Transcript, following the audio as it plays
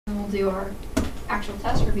do our actual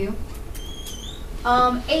test review.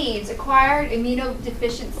 AIDS, acquired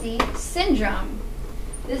immunodeficiency syndrome.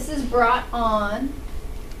 This is brought on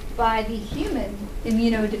by the human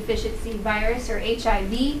immunodeficiency virus, or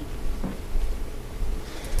HIV.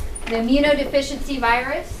 The immunodeficiency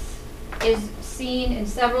virus is seen in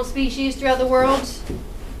several species throughout the world.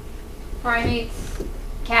 Primates,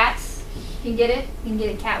 cats can get it. You can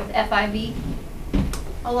get a cat with FIV.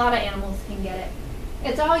 A lot of animals can get it.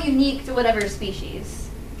 It's all unique to whatever species.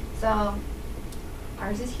 So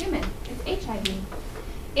ours is human. It's HIV.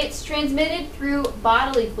 It's transmitted through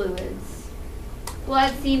bodily fluids,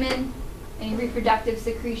 blood, semen, any reproductive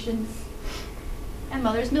secretions, and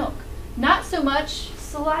mother's milk. Not so much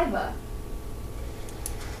saliva.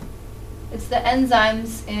 It's the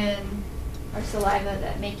enzymes in our saliva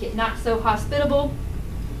that make it not so hospitable.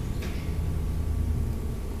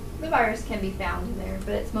 The virus can be found in there,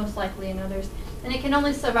 but it's most likely in others. And it can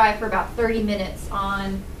only survive for about 30 minutes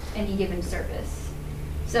on any given surface.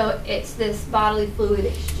 So it's this bodily fluid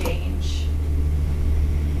exchange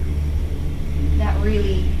that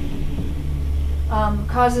really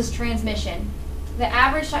causes transmission. The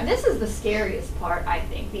average time, this is the scariest part, I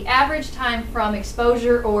think. The average time from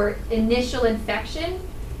exposure or initial infection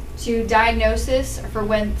to diagnosis for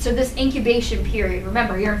when, so this incubation period,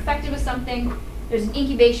 remember, you're infected with something, there's an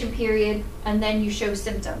incubation period, and then you show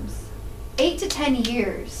symptoms. 8 to 10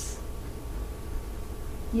 years,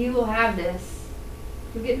 you will have this.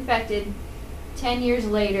 You'll get infected. 10 years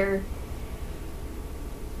later,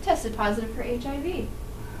 tested positive for HIV.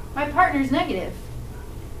 My partner's negative.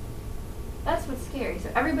 That's what's scary.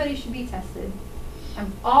 So everybody should be tested.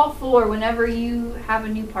 I'm all for whenever you have a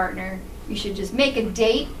new partner, you should just make a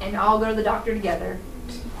date and all go to the doctor together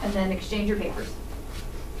and then exchange your papers.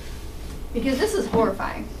 Because this is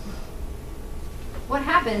horrifying. What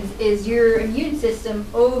happens is your immune system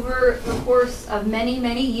over the course of many,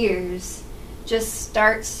 many years just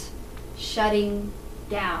starts shutting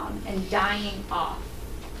down and dying off.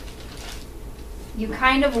 You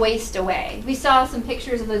kind of waste away. We saw some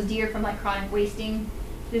pictures of those deer from like chronic wasting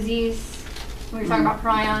disease when we were talking about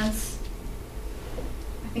prions.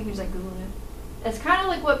 I think we just like Googled it. It's kind of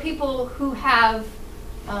like what people who have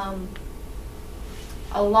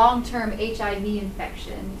a long-term HIV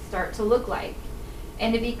infection start to look like.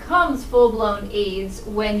 And it becomes full-blown AIDS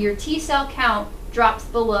when your T cell count drops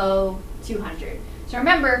below 200. So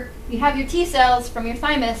remember, you have your T cells from your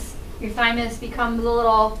thymus becomes a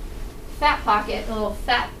little fat pocket, a little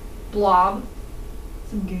fat blob,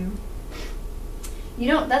 some goo.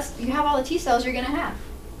 You have all the T cells you're gonna have.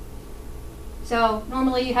 So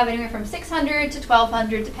normally you have anywhere from 600 to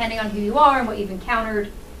 1200 depending on who you are and what you've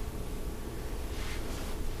encountered.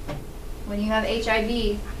 When you have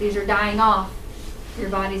HIV, these are dying off. Your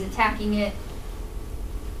body's attacking it.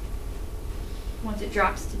 Once it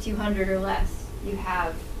drops to 200 or less, you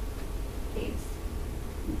have AIDS.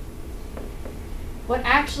 What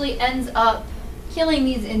actually ends up killing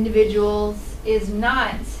these individuals is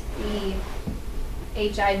not the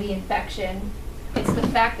HIV infection. It's the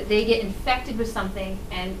fact that they get infected with something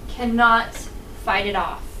and cannot fight it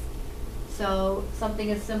off. So something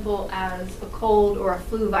as simple as a cold or a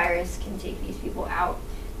flu virus can take these people out.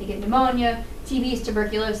 They get pneumonia, TB,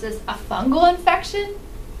 tuberculosis, a fungal infection.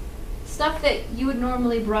 Stuff that you would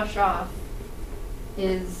normally brush off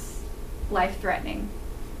is life-threatening.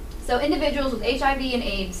 So individuals with HIV and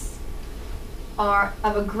AIDS are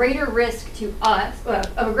of a greater risk to us, we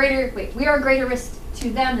are a greater risk to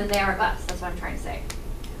them than they are of us. That's what I'm trying to say.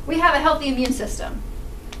 We have a healthy immune system.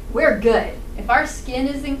 We're good. If our skin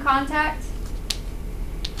is in contact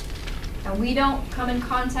and we don't come in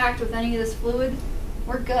contact with any of this fluid,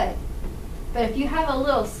 we're good. But if you have a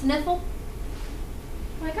little sniffle,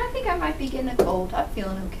 like, I think I might be getting a cold, I'm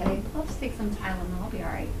feeling okay, I'll just take some Tylenol, I'll be all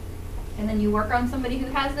right. And then you work on somebody who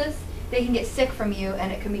has this, they can get sick from you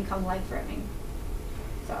and it can become life-threatening.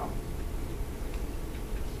 So,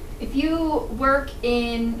 if you work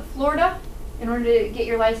in Florida, in order to get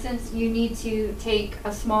your license, you need to take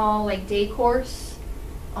a small day course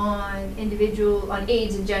on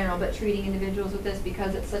AIDS in general, but treating individuals with this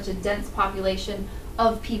because it's such a dense population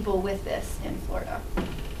of people with this in Florida.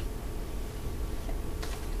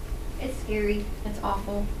 It's scary. It's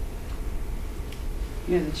awful.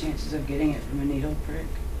 You know the chances of getting it from a needle prick?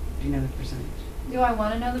 Do you know the percentage? Do I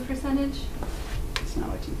want to know the percentage? It's not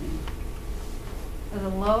what you think. Is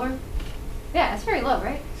it lower? Yeah, it's very low,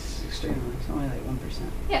 right? It's extremely low. It's only like 1%.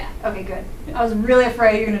 Yeah. Okay, good. Yeah. I was really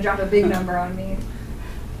afraid you're going to drop a big number on me.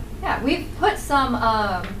 Yeah, we've put some,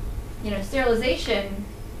 sterilization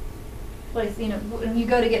place. When you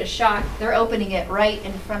go to get a shot, they're opening it right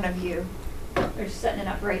in front of you. They're setting it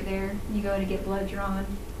up right there. You go to get blood drawn.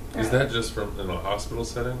 Is that just from in a hospital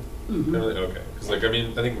setting? Mhm. Really? Okay. Because like I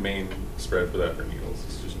think main spread for that for needles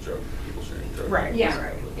is just people sharing drugs. Right. Yeah.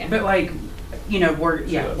 Right. Yeah. But like, that's working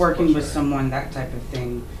with frustrating. someone, that type of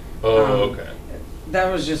thing. Oh, Um, okay.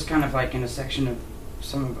 That was just kind of like in a section of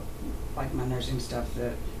some of like my nursing stuff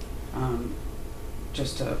that,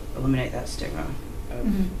 just to eliminate that stigma of,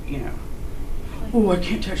 Mhm. oh, I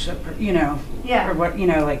can't touch that, Yeah. or what,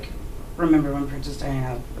 like, remember when Princess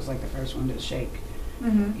Diana was like the first one to shake,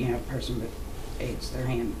 Mm-hmm. person with AIDS, their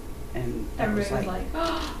hand, and that Everybody was was like,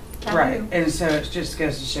 oh, right, taboo. and so it just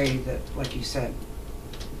goes to show you that, like you said,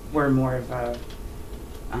 we're more of a,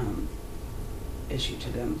 issue to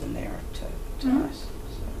them than they are to Mhm. us,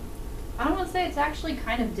 so. I don't want to say it's actually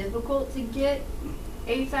kind of difficult to get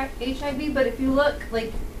HIV, but if you look,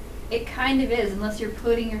 like, it kind of is, unless you're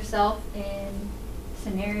putting yourself in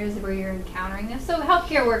scenarios where you're encountering this. So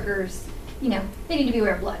healthcare workers, they need to be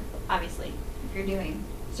aware of blood, obviously. If you're doing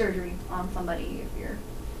surgery on somebody, if you're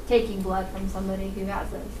taking blood from somebody who has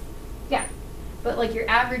this. Yeah. But like your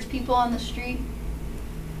average people on the street,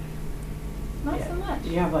 not Yeah. so much.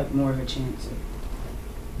 You have like more of a chance of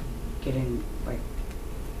getting like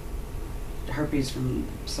herpes from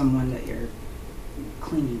someone that you're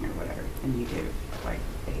cleaning or whatever than you do like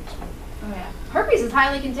AIDS. Oh yeah. Herpes is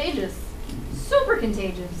highly contagious. Super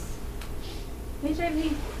contagious.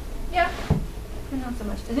 HIV, yeah, not so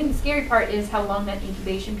much. I think the scary part is how long that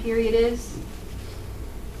incubation period is.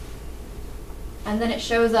 And then it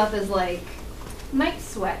shows up as like night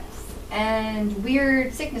sweats and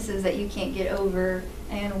weird sicknesses that you can't get over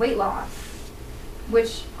and weight loss,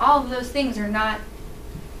 which all of those things are not,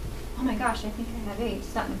 oh my gosh, I think I have AIDS.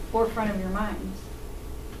 It's not in the forefront of your mind.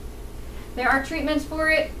 There are treatments for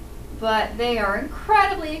it, but they are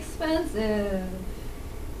incredibly expensive.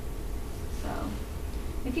 So,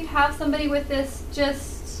 if you have somebody with this,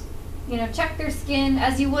 just, check their skin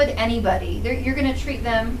as you would anybody. You're going to treat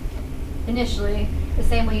them initially the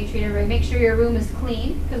same way you treat everybody. Make sure your room is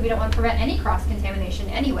clean, because we don't want to prevent any cross-contamination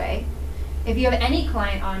anyway. If you have any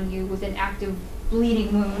client on you with an active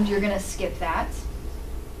bleeding wound, you're going to skip that.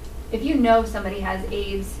 If you know somebody has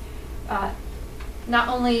AIDS, not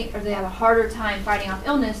only are they have a harder time fighting off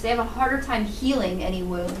illness, they have a harder time healing any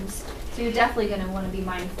wounds. So you're definitely going to want to be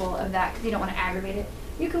mindful of that because you don't want to aggravate it.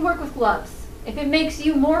 You can work with gloves. If it makes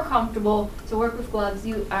you more comfortable to work with gloves,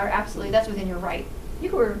 you are absolutely, that's within your right. You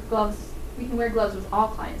can wear gloves. We can wear gloves with all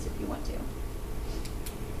clients if you want to.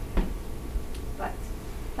 But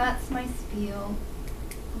that's my spiel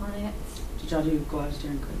on it. Did y'all do gloves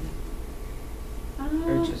during COVID?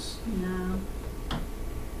 Or just No.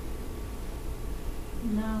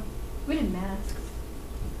 No. We did masks,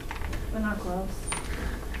 but not gloves.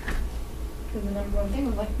 Because the number one thing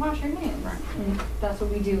was like, wash your hands. Right. And that's what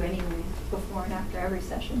we do anyway, before and after every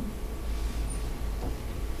session.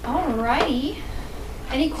 Alrighty.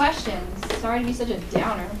 Any questions? Sorry to be such a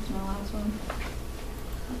downer, my last one.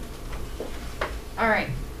 Alright,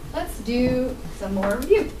 let's do some more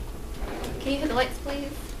review. Can you hit the lights,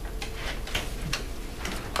 please?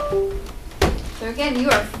 So again, you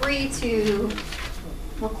are free to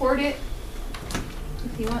record it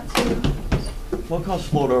if you want to. What caused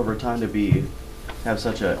Florida over time to have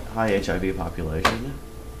such a high HIV population?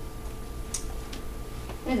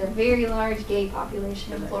 There's a very large gay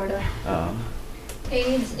population in Florida.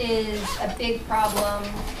 AIDS is a big problem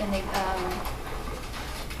in the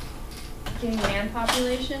gay man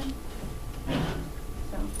population.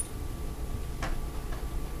 So.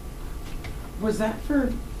 was that for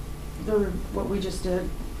what we just did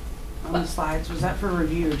on the slides? Was that for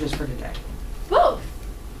review or just for today? Both.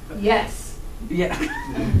 Yes. Yeah.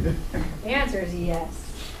 The answer is yes.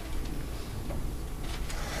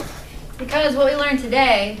 Because what we learned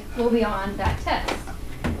today will be on that test.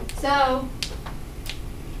 So,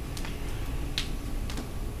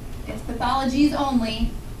 it's pathologies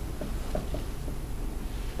only.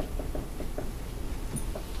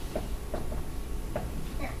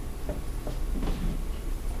 Here.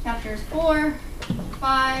 Chapters 4,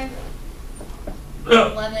 5,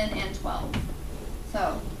 11, and 12.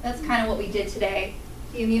 So that's kind of what we did today.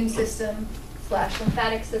 The immune system /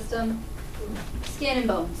 lymphatic system, skin and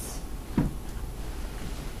bones.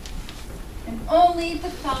 And only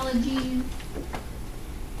pathologies.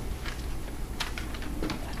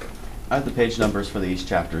 I have the page numbers for each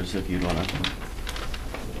chapters if you'd want to.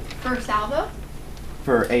 For salvo?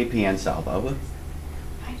 For AP and Salvo.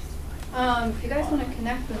 If you guys want to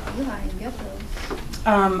connect with Eli and get those.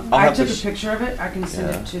 I have took to a picture of it. I can send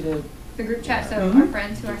Yeah. it to The group chat, so Mhm. our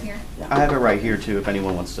friends who aren't here. I have it right here too if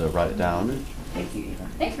anyone wants to write it down. Thank you, Eva.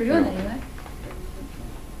 Thanks for doing that, Eli.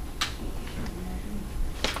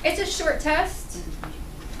 It's a short test,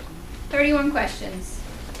 31 questions,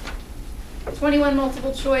 21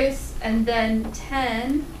 multiple choice, and then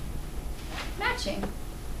 10 matching.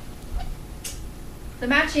 The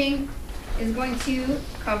matching is going to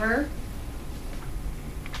cover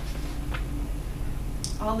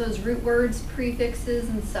all those root words, prefixes,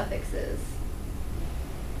 and suffixes,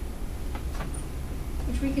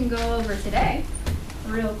 which we can go over today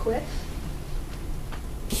real quick.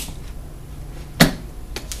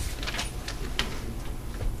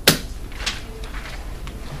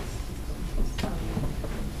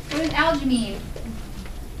 What does algae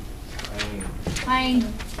Pine.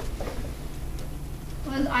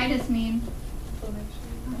 What does itis mean?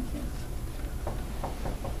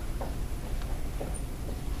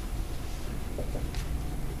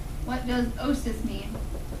 What does osis mean?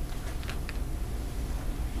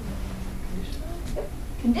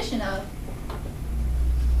 Condition of.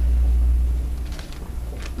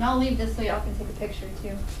 And I'll leave this so y'all can take a picture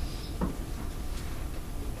too.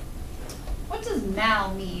 What does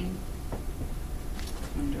mal mean?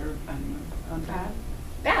 Bad.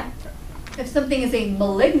 Bad. If something is a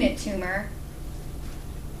malignant tumor,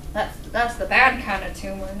 that's the bad kind of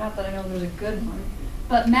tumor. Not that I know there's a good one.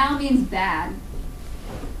 But mal means bad.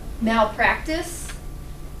 Malpractice,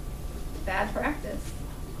 bad practice.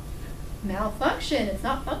 Malfunction, it's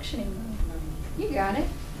not functioning well. You got it.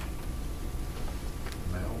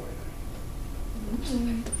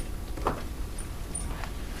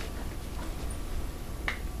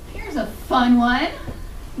 Here's a fun one.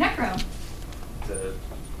 Necro. Dead.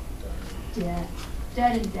 Dead.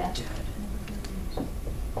 Dead and death.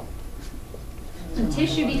 When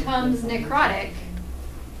tissue becomes necrotic,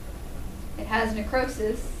 it has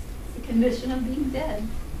necrosis. It's the condition of being dead.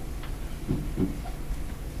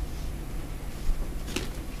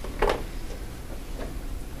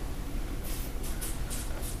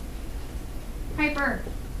 Hyper.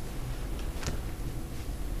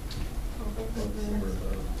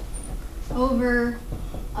 Over,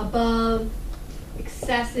 above,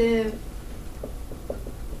 excessive,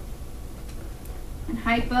 and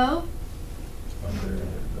hypo. Under,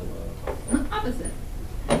 below. Opposite.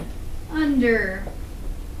 Under,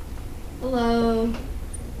 below,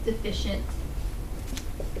 deficient.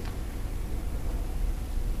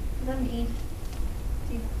 Is that an E?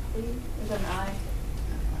 Is that an I?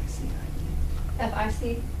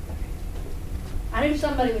 F-I-C? I knew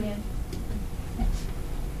somebody would know.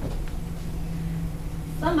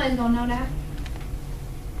 Somebody's gonna know that.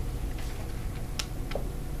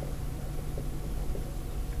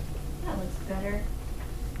 That looks better.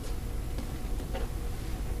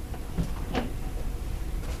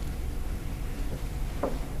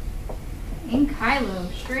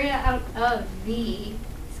 Ankylo, straight out of the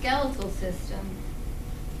skeletal system.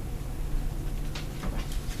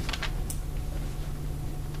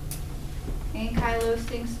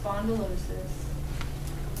 Ankylosing spondylosis.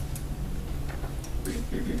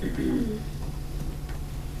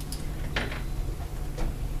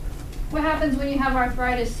 What happens when you have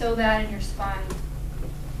arthritis so bad in your spine?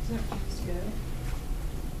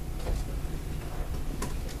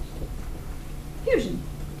 Fusion.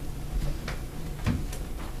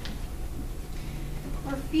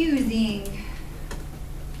 Or fusing.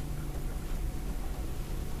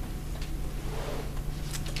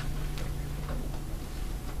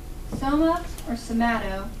 Soma or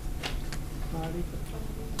somato?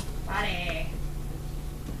 Body.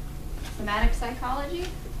 Somatic psychology?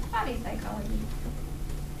 Body psychology.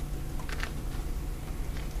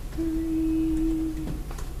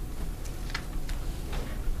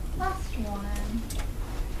 Last one.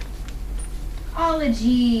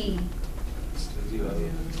 Ology.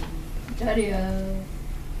 Studio.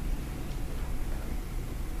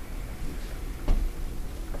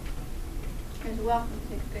 You're welcome to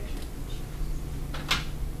take a picture.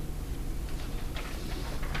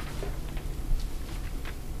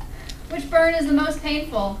 Which burn is the most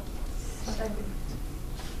painful?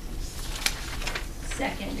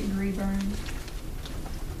 Second degree burn.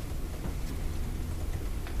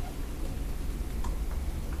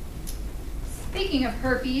 Speaking of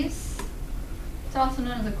herpes, it's also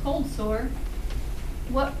known as a cold sore.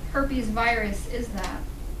 What herpes virus is that?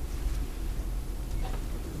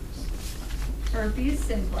 Herpes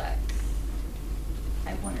simplex.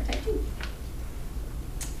 Type 1 or type 2.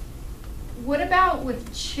 What about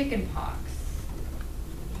with chicken pox?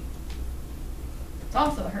 It's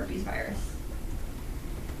also a herpes virus.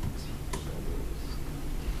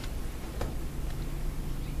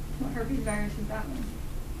 What herpes virus is that one?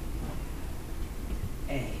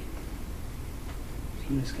 A.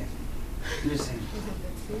 I'm just guessing. I'm just saying.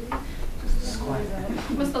 Just quiet.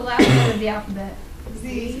 What's the last letter of the alphabet?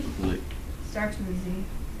 Z. Like, Starts with a Z.